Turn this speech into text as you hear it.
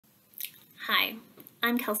Hi,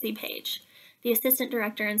 I'm Kelsey Page, the Assistant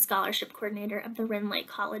Director and Scholarship Coordinator of the Rend Lake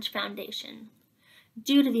College Foundation.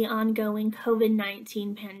 Due to the ongoing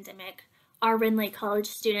COVID-19 pandemic, our Rend Lake College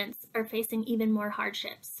students are facing even more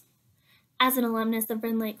hardships. As an alumnus of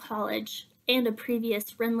Rend Lake College and a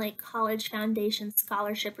previous Rend Lake College Foundation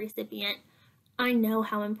scholarship recipient, I know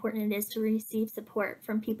how important it is to receive support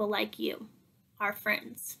from people like you, our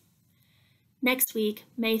friends. Next week,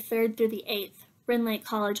 May 3rd through the 8th, Rend Lake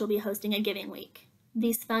College will be hosting a giving week.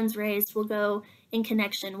 These funds raised will go in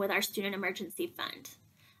connection with our Student Emergency Fund,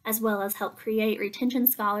 as well as help create retention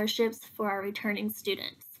scholarships for our returning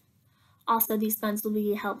students. Also, these funds will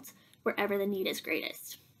be helped wherever the need is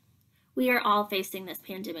greatest. We are all facing this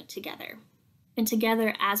pandemic together, and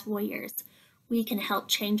together as warriors, we can help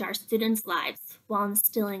change our students' lives while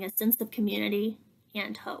instilling a sense of community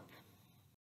and hope.